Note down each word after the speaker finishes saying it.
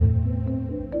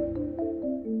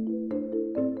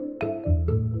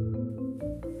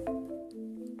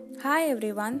Hi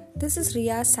everyone, this is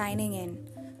Rhea signing in.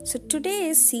 So today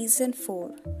is season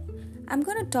 4. I'm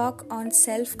going to talk on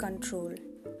self-control.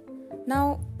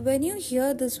 Now, when you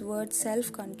hear this word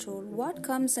self-control, what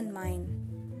comes in mind?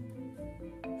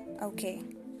 Okay,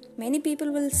 many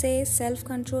people will say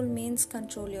self-control means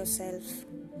control yourself.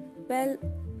 Well,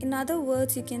 in other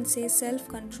words, you can say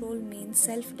self-control means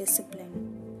self-discipline.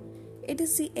 It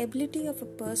is the ability of a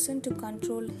person to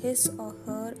control his or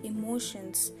her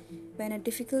emotions when a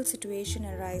difficult situation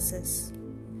arises.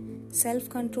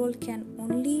 Self-control can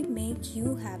only make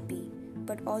you happy,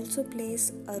 but also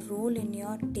plays a role in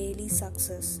your daily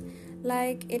success.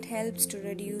 Like it helps to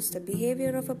reduce the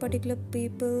behavior of a particular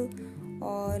people,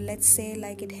 or let's say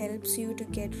like it helps you to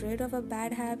get rid of a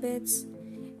bad habits.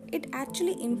 It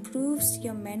actually improves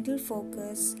your mental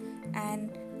focus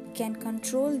and can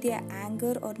control their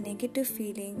anger or negative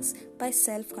feelings by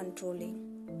self-controlling.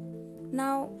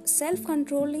 Now,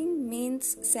 self-controlling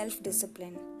means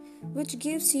self-discipline, which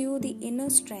gives you the inner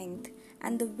strength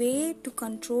and the way to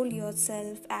control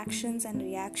yourself, actions and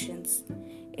reactions.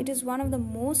 It is one of the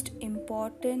most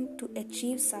important to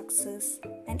achieve success,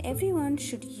 and everyone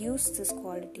should use this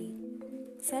quality.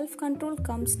 Self-control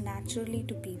comes naturally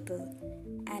to people,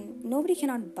 and nobody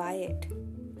cannot buy it.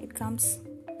 It comes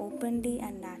openly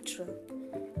and natural,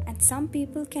 and some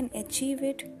people can achieve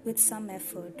it with some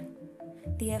effort.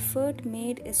 The effort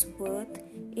made is worth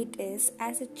it is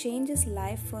as it changes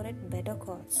life for a better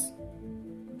cause.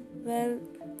 Well,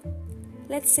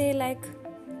 let's say like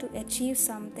to achieve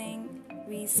something,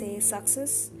 we say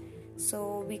success.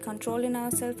 So we control in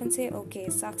ourselves and say, okay,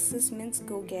 success means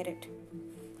go get it.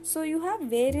 So you have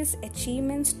various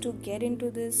achievements to get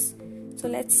into this. So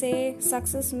let's say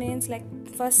success means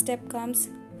like first step comes,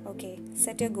 okay,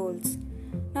 set your goals.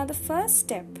 Now the first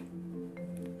step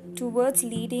towards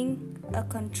leading a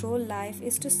controlled life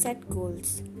is to set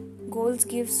goals. Goals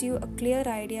gives you a clear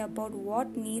idea about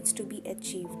what needs to be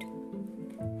achieved.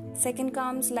 Second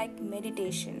comes like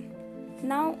meditation.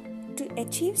 Now to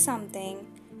achieve something,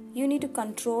 you need to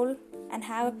control and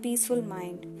have a peaceful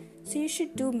mind. So you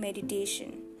should do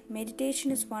meditation.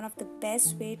 Meditation is one of the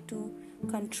best way to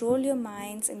control your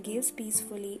minds and gives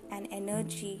peacefully and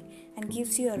energy and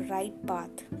gives you a right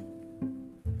path.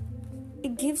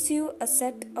 It gives you a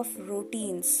set of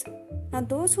routines. Now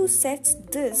those who sets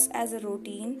this as a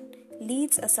routine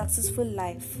leads a successful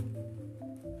life.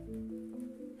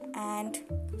 And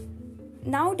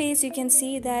nowadays you can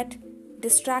see that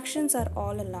distractions are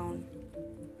all around.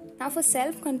 Now for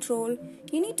self-control,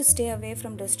 you need to stay away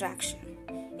from distraction.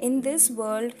 In this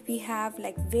world, we have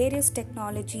like various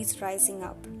technologies rising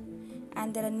up.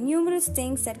 And there are numerous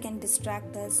things that can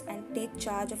distract us and take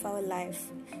charge of our life.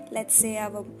 Let's say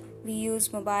we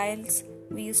use mobiles,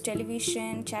 we use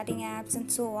television, chatting apps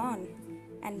and so on.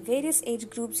 And various age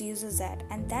groups uses that,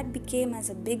 and that became as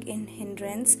a big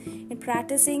hindrance in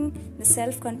practicing the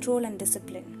self-control and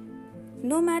discipline.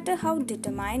 No matter how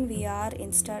determined we are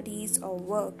in studies or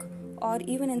work or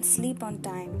even in sleep on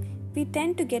time, we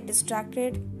tend to get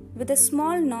distracted with a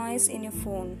small noise in your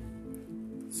phone.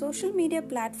 Social media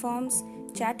platforms,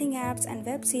 chatting apps and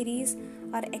web series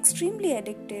are extremely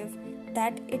addictive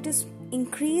that it is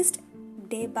increased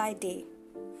day by day.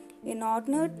 In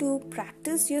order to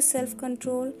practice your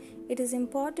self-control, it is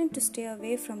important to stay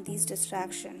away from these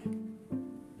distractions.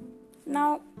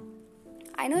 Now,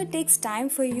 I know it takes time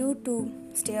for you to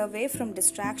stay away from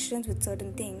distractions with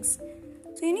certain things.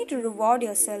 So you need to reward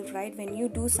yourself, right, when you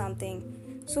do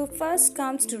something. So first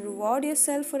comes to reward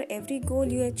yourself for every goal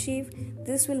you achieve.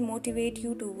 This will motivate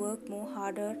you to work more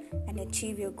harder and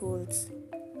achieve your goals.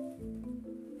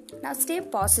 Now stay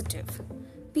positive.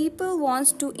 People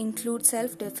want to include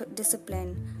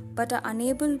self-discipline but are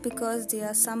unable because they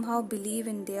are somehow believe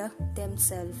in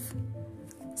themselves.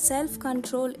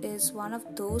 Self-control is one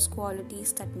of those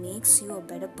qualities that makes you a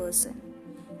better person.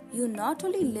 You not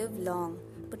only live long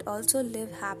but also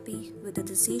live happy with the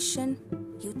decision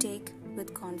you take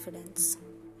with confidence.